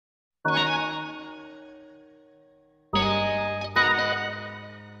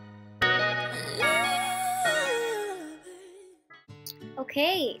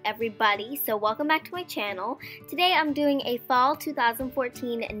Okay, everybody, so welcome back to my channel. Today I'm doing a fall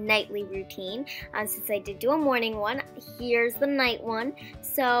 2014 nightly routine. Since I did do a morning one, here's the night one.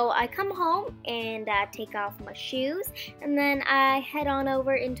 So I come home and take off my shoes, and then I head on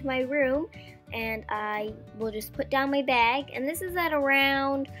over into my room, and I will just put down my bag, and this is at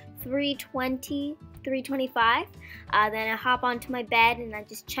around 3:20, 3:25. Then I hop onto my bed and I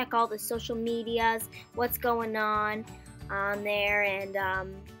just check all the social medias, what's going on there, and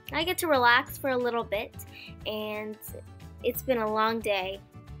I get to relax for a little bit. And it's been a long day,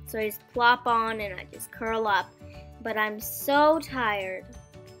 so I just plop on and I just curl up, but I'm so tired.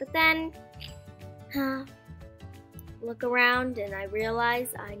 But then look around and I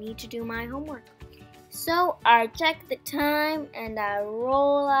realize I need to do my homework. So I check the time and I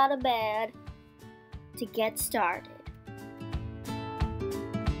roll out of bed to get started.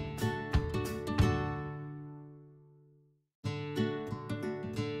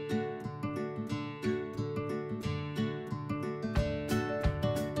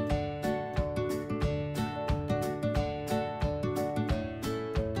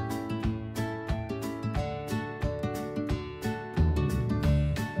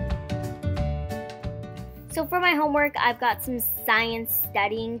 So for my homework, I've got some science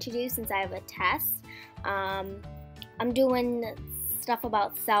studying to do since I have a test. I'm doing stuff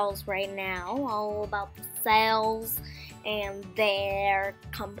about cells right now, all about the cells and their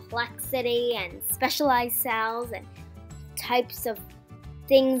complexity and specialized cells and types of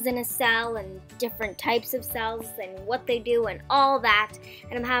things in a cell and different types of cells and what they do and all that.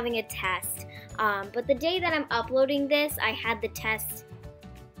 And I'm having a test. But the day that I'm uploading this, I had the test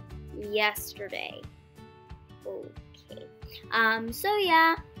yesterday. Okay. So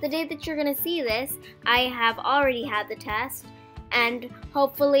yeah, the day that you're gonna see this, I have already had the test, and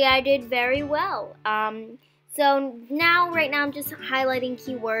hopefully I did very well. So right now I'm just highlighting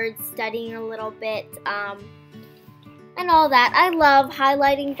keywords, studying a little bit, and all that. I love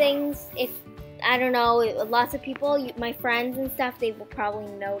highlighting things. I don't know, lots of people, my friends and stuff, they will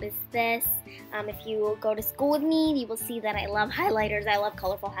probably notice this. If you go to school with me, you will see that I love highlighters. I love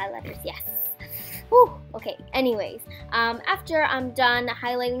colorful highlighters, yes. Whew. Okay, anyways, after I'm done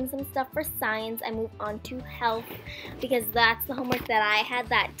highlighting some stuff for science, I move on to health, because that's the homework that I had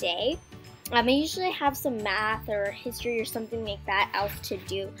that day. I usually have some math or history or something like that else to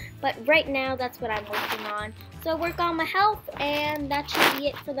do, but right now that's what I'm working on. So I work on my health, and that should be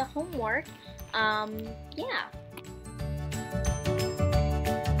it for the homework. Yeah.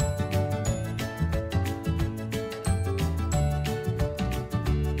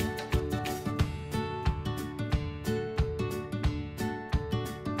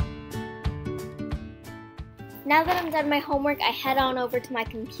 Now that I'm done my homework, I head on over to my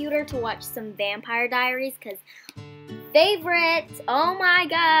computer to watch some Vampire Diaries, because favorite, oh my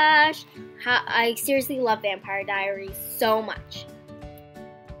gosh, I seriously love Vampire Diaries so much.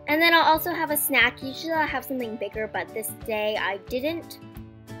 And then I'll also have a snack. Usually I'll have something bigger, but this day I didn't.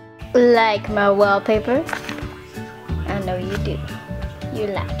 Like my wallpaper? I know you do. You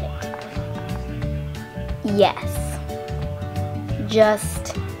like it. Yes.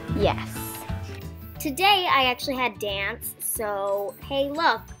 Just yes. Today I actually had dance, so hey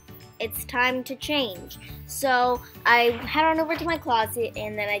look, it's time to change. So I head on over to my closet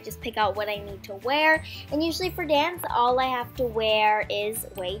and then I just pick out what I need to wear. And usually for dance, all I have to wear is,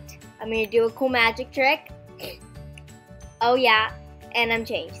 wait, I'm going to do a cool magic trick. Oh yeah, and I'm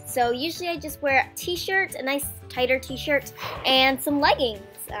changed. So usually I just wear a t-shirt, a nice tighter t-shirt, and some leggings.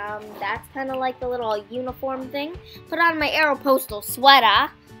 That's kind of like the little uniform thing. Put on my Aeropostale sweater.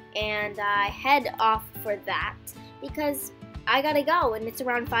 And I head off for that because I gotta go, and it's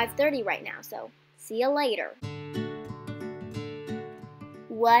around 5:30 right now, so see you later.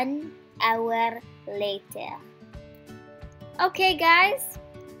 1 hour later. Okay guys,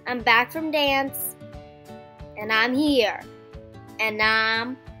 I'm back from dance, and I'm here, and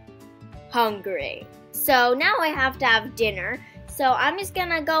I'm hungry. So now I have to have dinner, so I'm just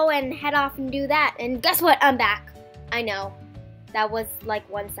gonna go and head off and do that, and guess what, I'm back. I know. That was like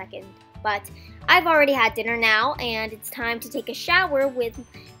 1 second, but I've already had dinner now, and it's time to take a shower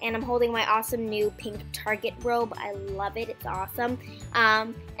and I'm holding my awesome new pink Target robe. I love it, it's awesome.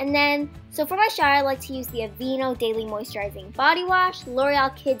 And then, so for my shower, I like to use the Aveeno Daily Moisturizing Body Wash,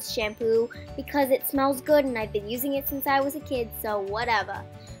 L'Oreal Kids Shampoo, because it smells good and I've been using it since I was a kid, so whatever.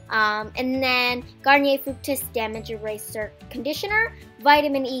 And then Garnier Fructis Damage Eraser Conditioner,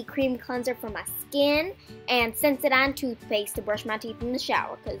 Vitamin E Cream Cleanser for my skin, and Sensodyne toothpaste to brush my teeth in the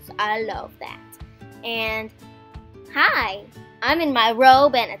shower, because I love that. And hi, I'm in my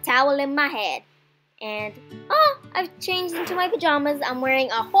robe and a towel in my head. And, oh, I've changed into my pajamas. I'm wearing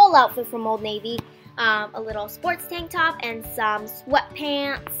a whole outfit from Old Navy. A little sports tank top and some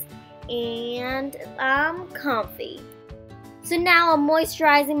sweatpants, and I'm comfy. So now I'm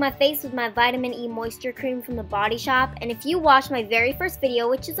moisturizing my face with my vitamin E moisture cream from the Body Shop, and if you watch my very first video,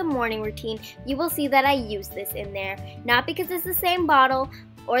 which is a morning routine, you will see that I use this in there. Not because it's the same bottle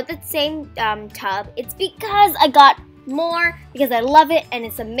or the same tub, it's because I got more, because I love it and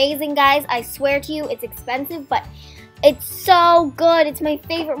it's amazing, guys. I swear to you, it's expensive, but it's so good. It's my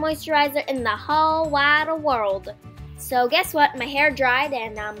favorite moisturizer in the whole wide world. So guess what? My hair dried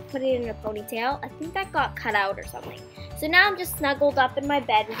and put it in a ponytail. I think that got cut out or something. So now I'm just snuggled up in my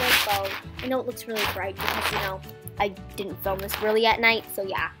bed with my phone. I know it looks really bright because, you know, I didn't film this really at night. So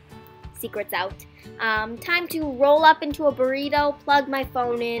yeah, secret's out. Time to roll up into a burrito, plug my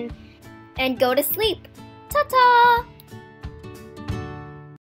phone in, and go to sleep. Ta-ta!